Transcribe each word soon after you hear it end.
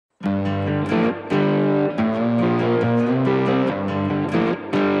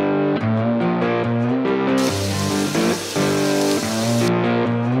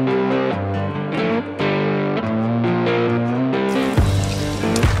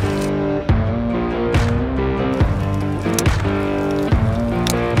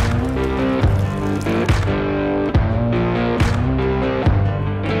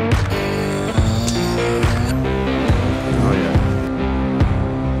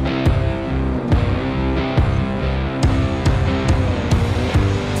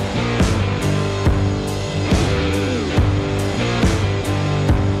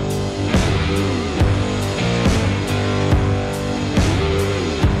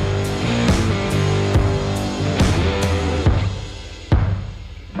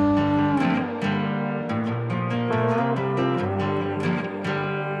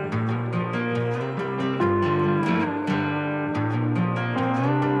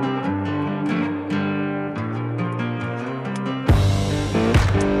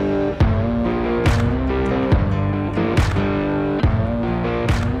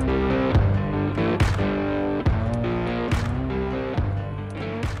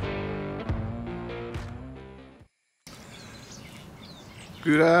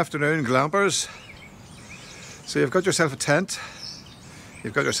Good afternoon, glampers. So you've got yourself a tent,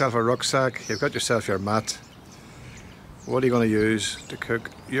 you've got yourself a rucksack, you've got yourself your mat. What are you going to use to cook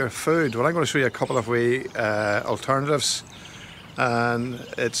your food? Well, I'm going to show you a couple of wee alternatives, and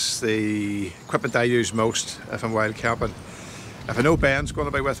it's the equipment I use most if I'm wild camping. If I know Ben's going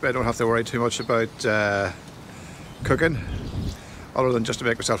to be with me, I don't have to worry too much about cooking, other than just to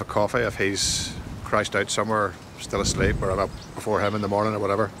make myself a coffee if he's crashed out somewhere, still asleep, or I'm up before him in the morning or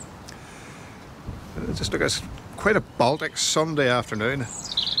whatever. Just look, it's quite a Baltic Sunday afternoon.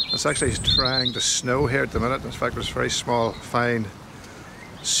 It's actually trying to snow here at the minute. In fact, there's very small, fine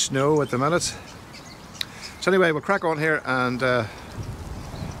snow at the minute. So anyway, we'll crack on here and we'll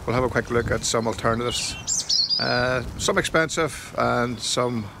have a quick look at some alternatives. Some expensive and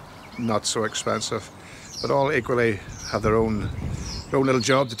some not so expensive, but all equally have their own little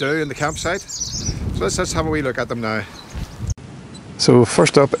job to do in the campsite. So let's have a wee look at them now. So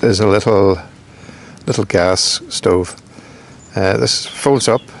first up is a little gas stove. This folds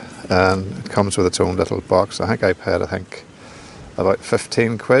up and it comes with its own little box. I think I paid about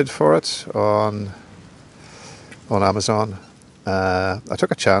 15 quid for it on Amazon. I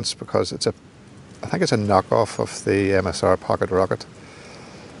took a chance because I think it's a knockoff of the MSR Pocket Rocket.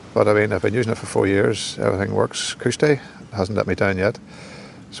 But I mean, I've been using it for 4 years. Everything works cushy. It hasn't let me down yet.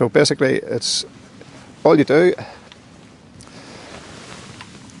 So basically, it's all you do.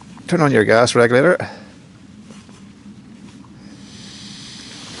 Turn on your gas regulator,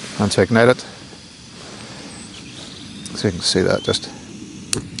 and to ignite it, so you can see that just,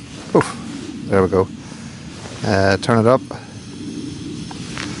 there we go. Turn it up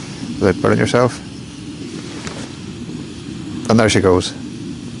without burning yourself, and there she goes.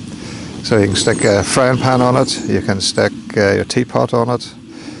 So you can stick a frying pan on it, you can stick your teapot on it,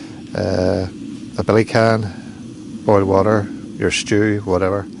 a billy can, boiled water, your stew,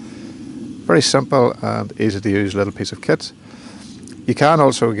 whatever. Very simple and easy to use little piece of kit. You can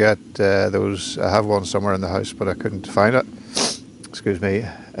also get those, I have one somewhere in the house but I couldn't find it, excuse me,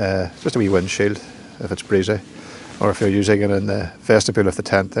 just a wee windshield if it's breezy, or if you're using it in the vestibule of the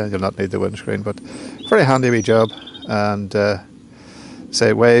tent, then you'll not need the windscreen. But very handy wee job, and say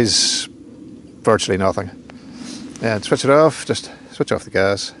it weighs virtually nothing. And switch it off, just switch off the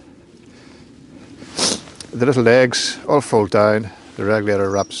gas. The little legs all fold down, the regulator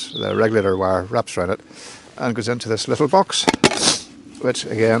wire wraps around it and goes into this little box, which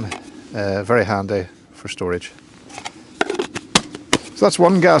again, very handy for storage. So that's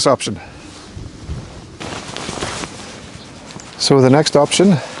one gas option. So the next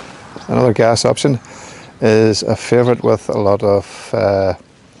option, another gas option, is a favourite with a lot of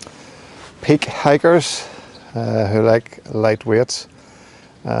peak hikers who like light weights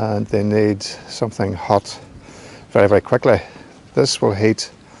and they need something hot very, very quickly. This will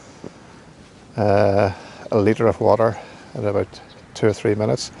heat a litre of water in about 2 or 3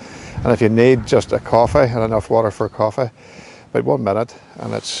 minutes, and if you need just a coffee and enough water for a coffee, about 1 minute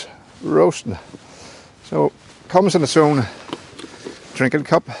and it's roasting. So it comes in its own drinking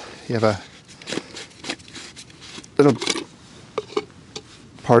cup. You have a little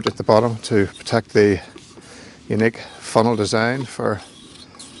part at the bottom to protect the unique funnel design for,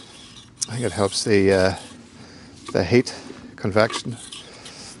 I think it helps the heat, convection.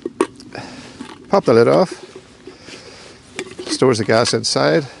 Pop the lid off, stores the gas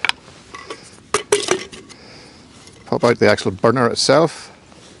inside, pop out the actual burner itself.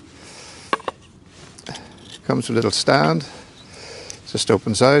 Comes with a little stand, just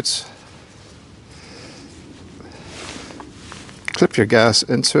opens out. Clip your gas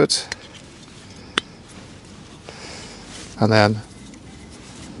into it, and then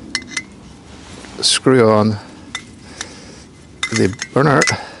screw on the burner,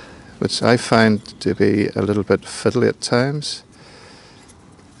 which I find to be a little bit fiddly at times.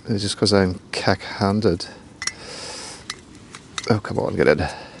 It's just because I'm cack-handed. Oh, come on, get in.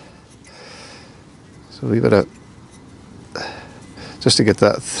 So a wee bit of, just to get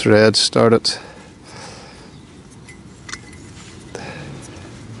that thread started.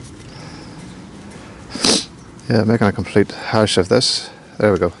 Yeah, making a complete hash of this.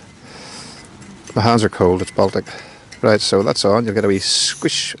 There we go. My hands are cold, it's Baltic. Right, so that's on. You'll get a wee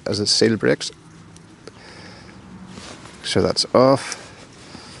squish as the seal breaks. Make sure that's off.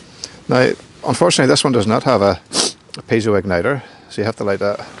 Now, unfortunately, this one does not have a piezo igniter, so you have to light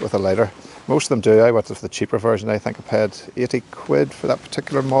that with a lighter. Most of them do. I went with the cheaper version. I think I paid 80 quid for that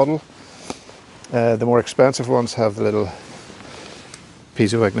particular model. The more expensive ones have the little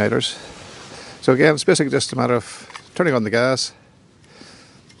piezo igniters. So again, it's basically just a matter of turning on the gas,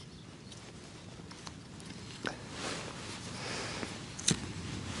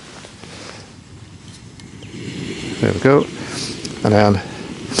 There we go. And then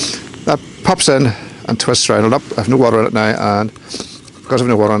that pops in and twists around it up. I have no water in it now, and because I've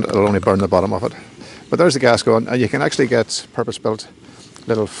no water in it, it'll only burn the bottom of it. But there's the gas going, and you can actually get purpose-built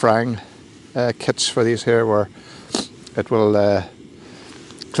little frying kits for these here, where it will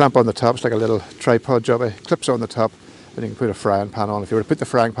clamp on the top. It's like a little tripod jobby, clips on the top, and you can put a frying pan on. If you were to put the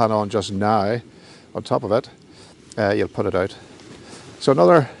frying pan on just now, on top of it, you'll put it out. So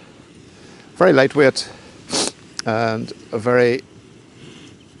another very lightweight and a very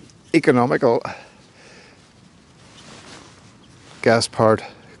economical gas-powered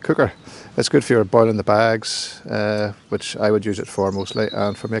cooker. It's good for your boiling the bags, which I would use it for mostly,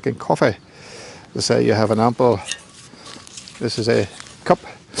 and for making coffee. Let's say you have an ample, this is a cup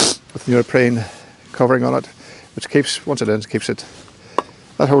with neoprene covering on it, which keeps, once it in, keeps it,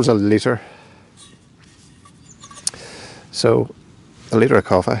 that holds a litre. So a litre of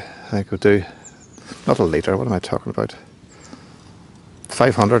coffee, I think would do, not a litre, what am I talking about?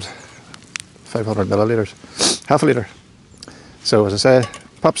 500 millilitres, half a litre. So as I say,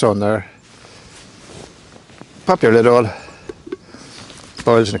 pops on there, pop your lid on,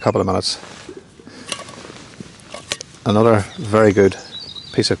 boils in a couple of minutes. Another very good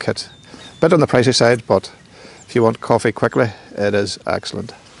piece of kit. Bit on the pricey side, but if you want coffee quickly, it is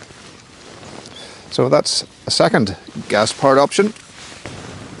excellent. So that's a second gas-powered option.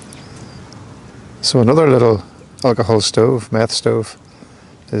 So another little alcohol stove, meth stove,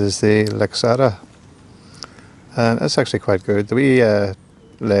 is the Lexada, and it's actually quite good. The wee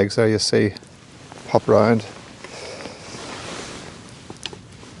legs there you see pop round.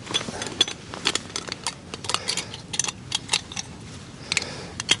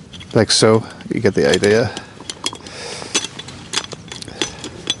 Like so, you get the idea.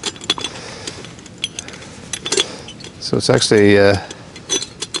 So it's actually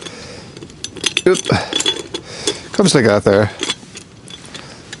comes like that there.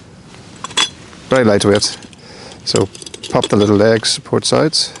 Very lightweight. So pop the little legs, support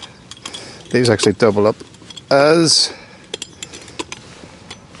sides. These actually double up as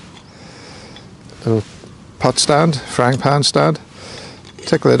little pot stand, frying pan stand.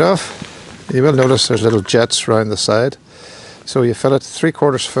 Take the lid off. You will notice there's little jets around the side. So you fill it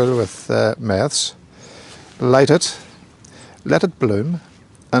 3/4 full with meths, light it, let it bloom,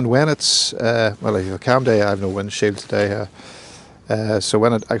 and when it's, well, if you have a calm day, I have no windshield today, so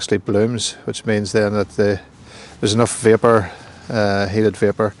when it actually blooms, which means then that there's enough vapour, heated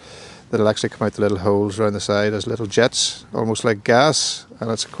vapour, that it'll actually come out the little holes around the side as little jets, almost like gas, and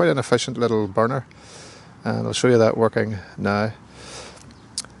it's quite an efficient little burner, and I'll show you that working now.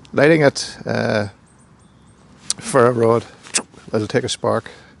 Lighting it for a rod, it'll take a spark.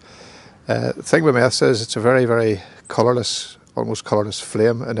 The thing with meth is it's a very, very colourless, almost colourless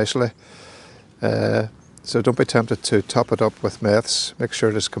flame initially. So don't be tempted to top it up with meths. Make sure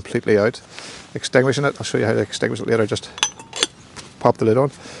it is completely out. Extinguishing it, I'll show you how to extinguish it later. Just pop the lid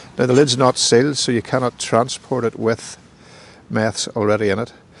on. Now the lid's not sealed, so you cannot transport it with meths already in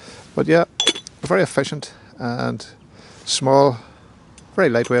it. But yeah, very efficient and small, very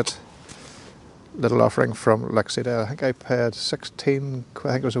lightweight little offering from Lexada. I think I paid 16 quid.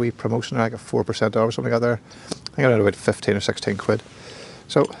 I think it was a wee promotion. I got 4% off or something out there. I think I got about 15 or 16 quid.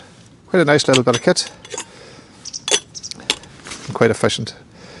 So quite a nice little bit of kit. And quite efficient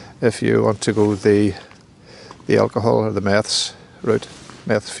if you want to go the alcohol or the meths route,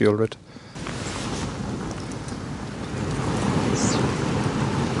 meth fuel route.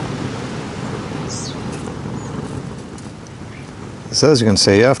 So as you can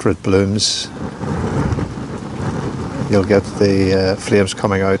see, after it blooms, you'll get the flames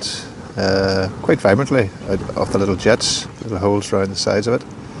coming out quite vibrantly out of the little jets, little holes around the sides of it,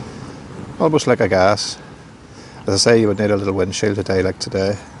 almost like a gas. As I say, you would need a little windshield today, like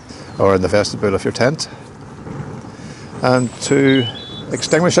today, or in the vestibule of your tent. And to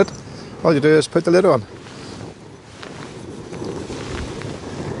extinguish it, all you do is put the lid on.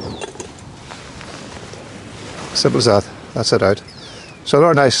 Simple as that. That's it out. So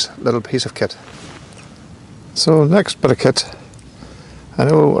another nice little piece of kit. So next bit of kit. I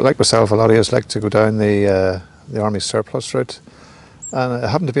know, like myself, a lot of you like to go down the army surplus route. And I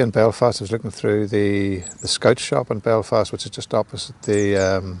happened to be in Belfast. I was looking through the Scout shop in Belfast, which is just opposite the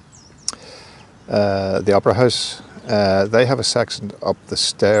Opera House. They have a section up the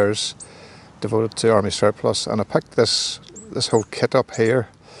stairs devoted to army surplus, and I picked this whole kit up here: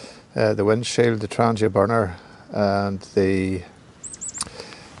 the windshield, the Trangia burner, and the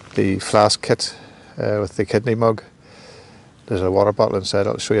flask kit with the kidney mug. There's a water bottle inside.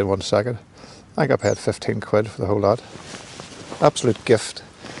 I'll show you in 1 second. I think I paid 15 quid for the whole lot. Absolute gift.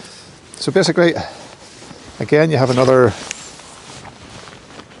 So basically, Again, you have another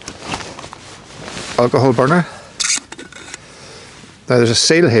alcohol burner. Now there's a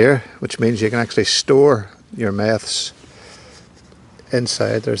seal here, which means you can actually store your meths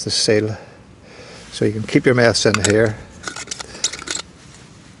inside. There's the seal, so you can keep your meths in here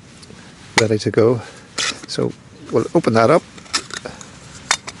ready to go. So we'll open that up.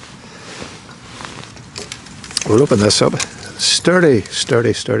 We'll open this up. Sturdy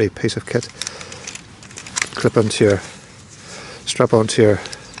piece of kit. Clip onto your, strap onto your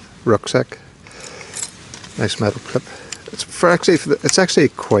rucksack. Nice metal clip. It's actually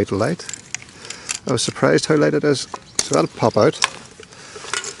quite light. I was surprised how light it is. So that'll pop out.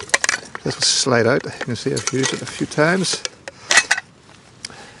 This will slide out. You can see I've used it a few times.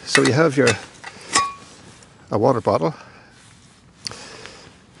 So you have a water bottle,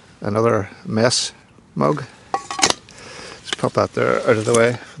 another mess mug. Just pop that there out of the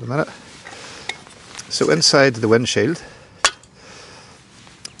way for the minute. So inside the windshield,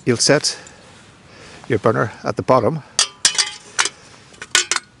 you'll set your burner at the bottom,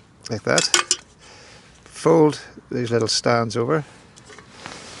 like that. Fold these little stands over,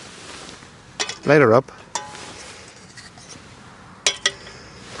 light her up,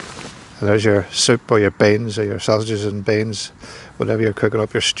 and there's your soup or your beans or your sausages and beans, whatever you're cooking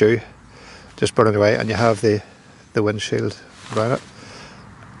up, your stew, just burning away, and you have the windshield around it.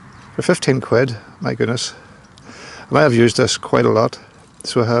 For 15 quid, my goodness. And I have used this quite a lot,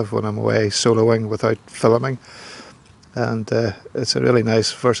 so I have when I'm away soloing without filming, and it's a really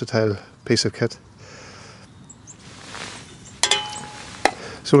nice versatile piece of kit.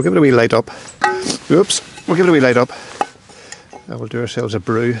 So we'll give it a wee light up. Oops, we'll give it a wee light up and we'll do ourselves a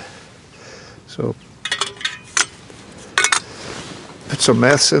brew. So put some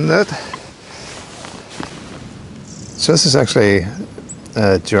meths in that. So this is actually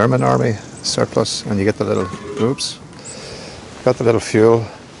a German army surplus, and you get the little, oops, got the little fuel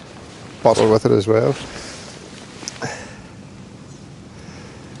bottle with it as well.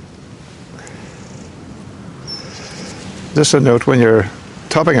 Just a note, when you're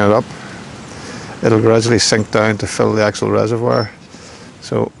topping it up, it'll gradually sink down to fill the actual reservoir.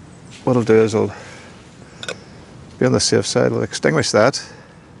 So what I'll do is I'll be on the safe side. I'll extinguish that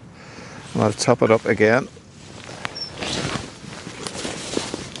and I'll top it up again.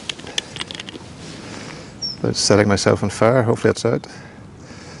 Without setting myself on fire, hopefully it's out.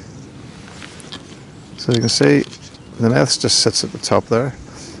 So you can see the meths just sits at the top there,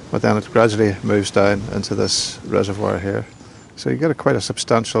 but then it gradually moves down into this reservoir here. So you get quite a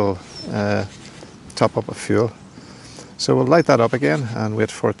substantial top up of fuel. So we'll light that up again and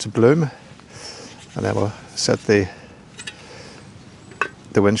wait for it to bloom, and then we'll set the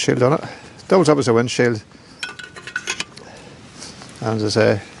windshield on it. It doubles up as a windshield, and as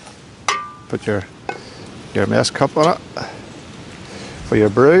I say, put your mess cup on it for your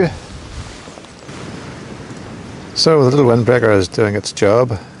brew. So the little windbreaker is doing its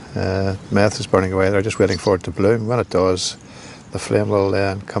job. Meth is burning away. They're just waiting for it to bloom. When it does, the flame will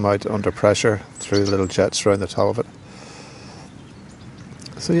then come out under pressure through the little jets around the top of it.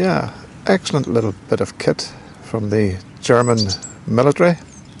 So yeah, excellent little bit of kit from the German military.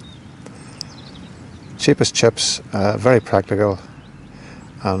 Cheap as chips, very practical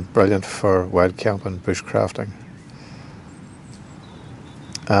and brilliant for wild camping, bushcrafting.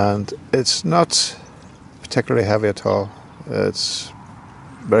 And it's not particularly heavy at all. It's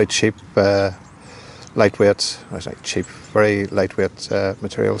very cheap, lightweight, I say cheap, very lightweight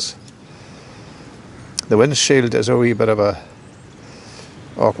materials. The windshield is a wee bit of a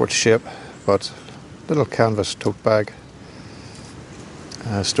awkward shape, but little canvas tote bag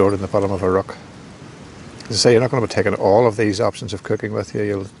stored in the bottom of a ruck. As I say, you're not going to be taking all of these options of cooking with you.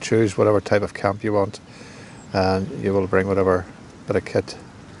 You'll choose whatever type of camp you want, and you will bring whatever bit of kit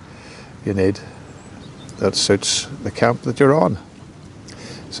you need that suits the camp that you're on.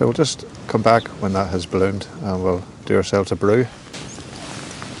 So we'll just come back when that has bloomed and we'll do ourselves a brew.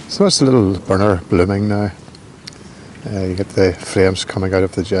 So that's the little burner blooming now. You get the flames coming out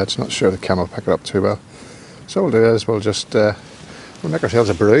of the jets. Not sure the camera will pick it up too well. So what we'll do is we'll just we'll make ourselves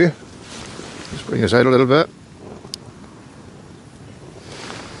a brew. Just bring us out a little bit.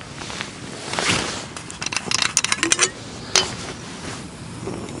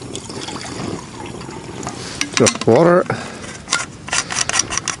 Just water.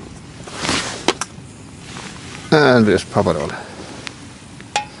 And we just pop it on.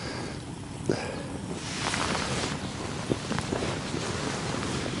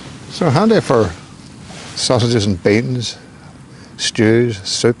 So handy for sausages and beans, stews,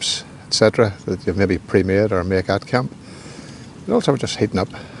 soups, etc. that you've maybe pre-made or make at camp. But also just heating up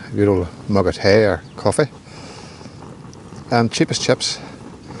a good old mug of tea or coffee. And cheapest chips,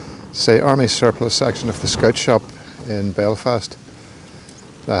 say Army Surplus section of the Scout Shop in Belfast.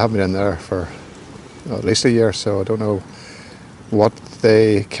 I haven't been in there for at least a year, so I don't know what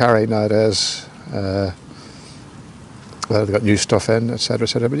they carry nowadays. Well, they've got new stuff in, etc,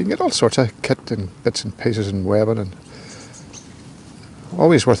 etc. But you can get all sorts of kit and bits and pieces and webbing, and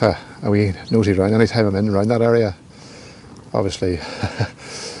always worth a wee nosy round anytime I'm in around that area. Obviously,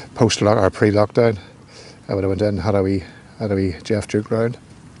 post-lock or pre-lockdown, I would have went in, had a wee Jeff Duke round.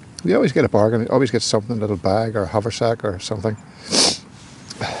 You always get a bargain. You always get something, a little bag or a haversack or something.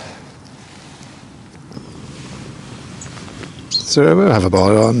 So we'll have a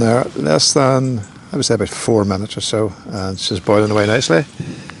boil on there, less than, I would say, about 4 minutes or so, and it's just boiling away nicely.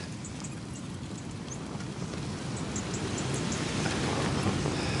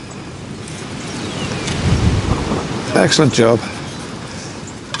 Excellent job.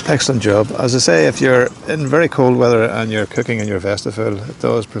 Excellent job. As I say, if you're in very cold weather and you're cooking in your vestibule, it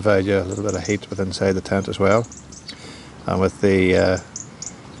does provide you a little bit of heat within inside the tent as well. And with the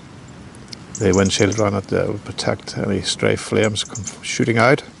windshield on it, that will protect any stray flames shooting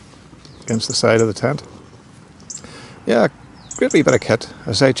out against the side of the tent. Yeah, great wee bit of kit.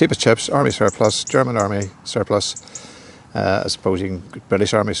 As I say, cheapest chips, Army Surplus, German Army Surplus. I suppose you can get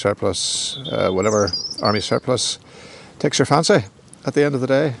British Army Surplus, whatever Army Surplus takes your fancy at the end of the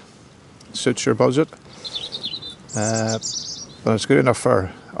day, suits your budget. But it's good enough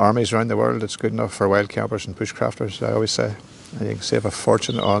for armies around the world, it's good enough for wild campers and bushcrafters, I always say. And you can save a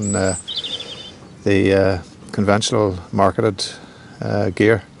fortune on the conventional marketed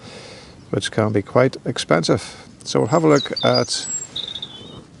gear, which can be quite expensive. So we'll have a look at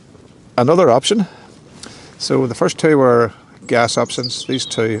another option. So the first two were gas options, these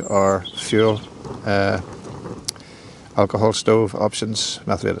two are fuel, alcohol stove options,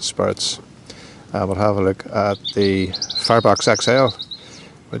 methylated spirits. We'll have a look at the Firebox XL,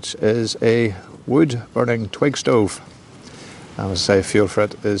 which is a wood burning twig stove. And as I say, fuel for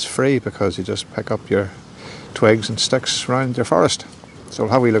it is free because you just pick up your twigs and sticks around your forest. So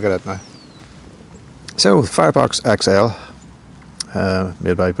we'll have a wee look at it now. So the Firebox XL,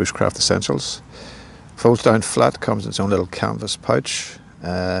 made by Bushcraft Essentials, folds down flat, comes in its own little canvas pouch.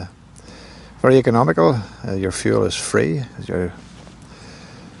 Very economical. Your fuel is free. You're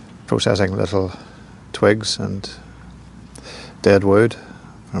processing little twigs and dead wood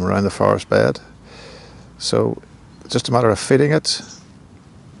from around the forest bed. So it's just a matter of feeding it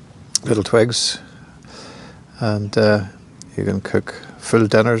little twigs, and you can cook full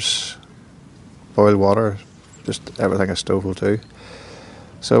dinners, boil water, just everything a stove will do.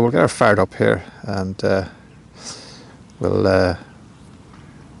 So we'll get her fired up here, and we'll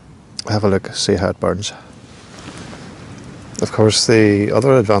have a look, see how it burns. Of course, the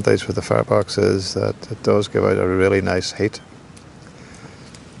other advantage with the Firebox is that it does give out a really nice heat.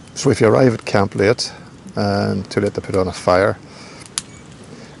 So if you arrive at camp late and too late to put on a fire,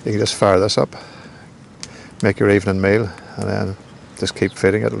 you can just fire this up, make your evening meal, and then just keep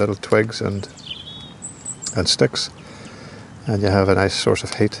feeding it little twigs and sticks, and you have a nice source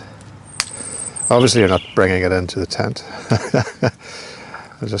of heat. Obviously you're not bringing it into the tent.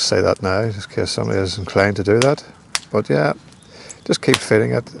 I'll just say that now, just in case somebody is inclined to do that. But yeah, just keep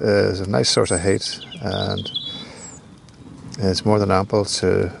feeding it. It's a nice source of heat, and it's more than ample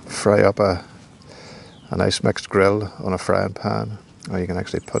to fry up a nice mixed grill on a frying pan, or you can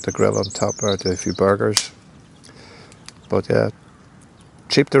actually put the grill on top or do a few burgers. But yeah,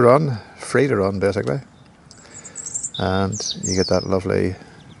 cheap to run, free to run basically, and you get that lovely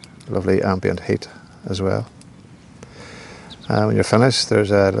ambient heat as well. When you're finished,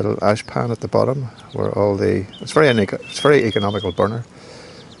 there's a little ash pan at the bottom where it's very economical burner,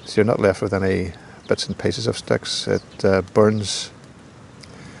 so you're not left with any bits and pieces of sticks. It burns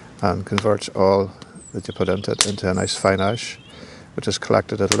and converts all that you put into it into a nice fine ash, which is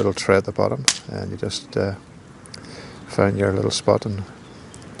collected at a little tray at the bottom, and you just find your little spot and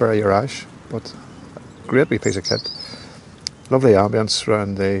bury your ash. But great wee piece of kit, lovely ambience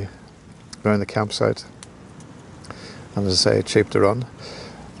around the campsite. And as I say, cheap to run.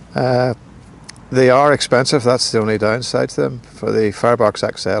 They are expensive, that's the only downside to them. For the Firebox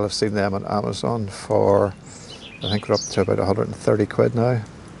XL, I've seen them on Amazon for, I think we're up to about 130 quid now.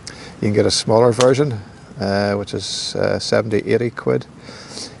 You can get a smaller version, which is 70, 80 quid.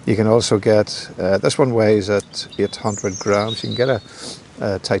 You can also get, this one weighs at 800 grams. You can get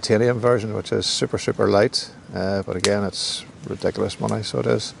a titanium version, which is super light, but again, it's ridiculous money, so it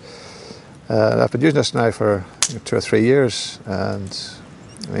is. I've been using this now for 2 or 3 years, and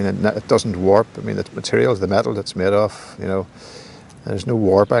I mean it doesn't warp. I mean the material, the metal that's made of, There's no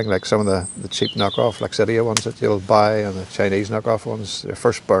warping like some of the cheap knockoff Laxidia ones that you'll buy, and the Chinese knockoff ones. They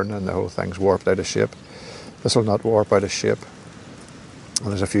first burn and the whole thing's warped out of shape. This will not warp out of shape. And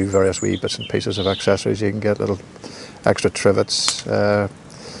there's a few various wee bits and pieces of accessories you can get, little extra trivets for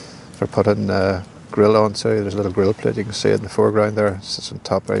putting grill onto. There's a little grill plate, you can see it in the foreground there. It sits on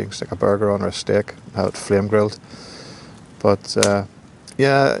top there. You can stick a burger on or a steak and have it flame grilled. But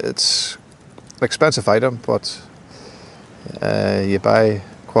yeah, it's an expensive item, but you buy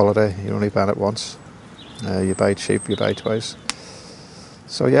quality, you only buy it once. You buy cheap, you buy twice.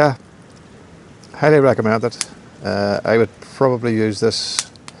 So yeah, highly recommend it. I would probably use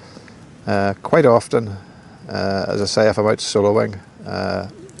this quite often. As I say, if I'm out soloing,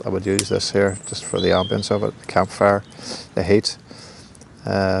 I would use this here just for the ambience of it, the campfire, the heat.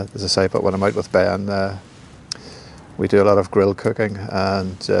 As I say, but when I'm out with Ben, we do a lot of grill cooking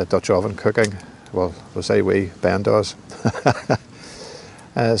and Dutch oven cooking. Well, we'll say Ben does.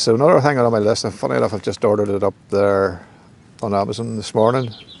 So another thing on my list, and funny enough, I've just ordered it up there on Amazon this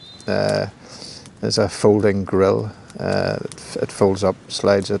morning, is a folding grill. It folds up,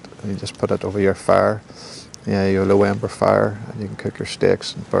 slides it, and you just put it over your fire. Yeah, your low ember fire, and you can cook your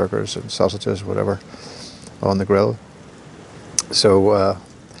steaks and burgers and sausages, whatever, on the grill. So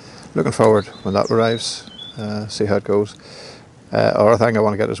looking forward when that arrives, see how it goes. Other thing I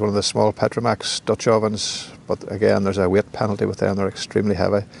want to get is one of the small Petromax Dutch ovens, but again there's a weight penalty with them, they're extremely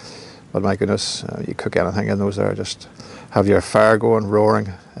heavy. But my goodness, you cook anything in those there, just have your fire going,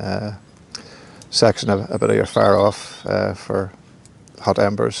 roaring, section a bit of your fire off for hot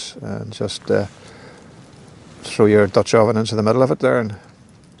embers, and just throw your Dutch oven into the middle of it there and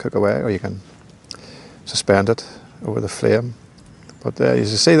cook away, or you can suspend it over the flame. But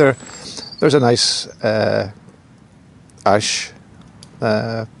as you see there's a nice ash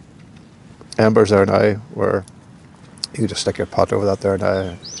embers there now, where you can just stick your pot over that there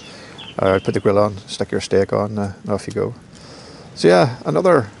now, or put the grill on, stick your steak on, and off you go. So yeah,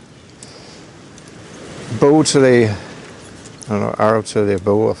 another bow to the, arrow to the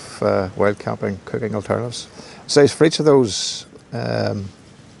bow of wild camping cooking alternatives. So for each of those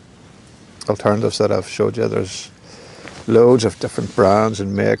alternatives that I've showed you, there's loads of different brands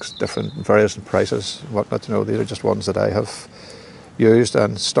and makes, different various prices, whatnot. You know, these are just ones that I have used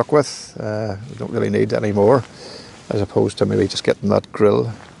and stuck with. You don't really need any more, as opposed to maybe just getting that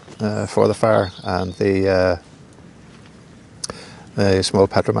grill for the fire and the small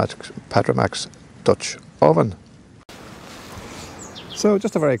Petromax Dutch oven. So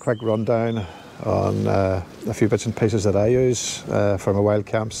just a very quick rundown on a few bits and pieces that I use for my wild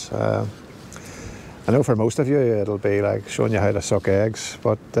camps. I know for most of you it'll be like showing you how to suck eggs,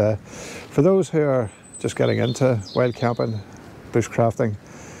 but for those who are just getting into wild camping, bushcrafting,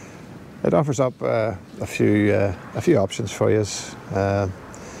 it offers up a few options for you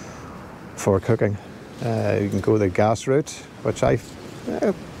for cooking. You can go the gas route, which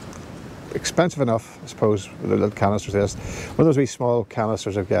expensive enough, I suppose, with the little canisters. One of those wee small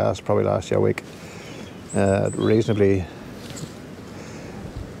canisters of gas probably lasts you a week. Reasonably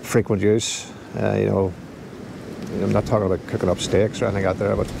frequent use. You know, I'm not talking about cooking up steaks or anything out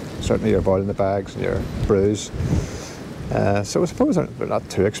there, but certainly you're boiling the bags and your brews. So I suppose they're not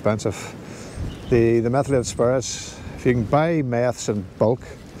too expensive. The methylated spirits, if you can buy meths in bulk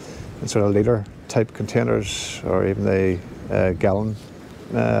in sort of litre type containers, or even the gallon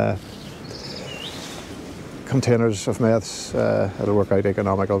containers of meths, it'll work out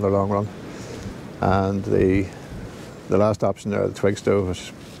economical in the long run. And the last option there, the twig stove,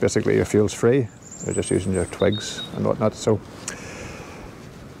 is basically your fuel's free. You're just using your twigs and whatnot. So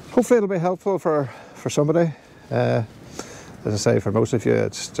hopefully it'll be helpful for somebody. As I say, for most of you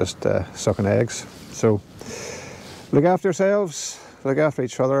it's just sucking eggs. So look after yourselves, look after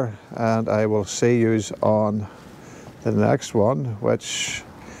each other, and I will see you on the next one, which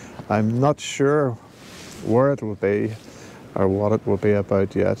I'm not sure where it will be or what it will be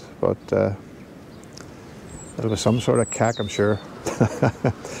about yet, but it'll be some sort of cack, I'm sure.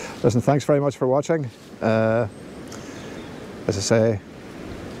 Listen, thanks very much for watching. As I say,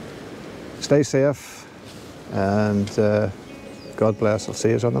 stay safe, and God bless. I'll see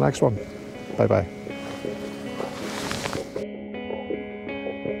you on the next one. Bye bye.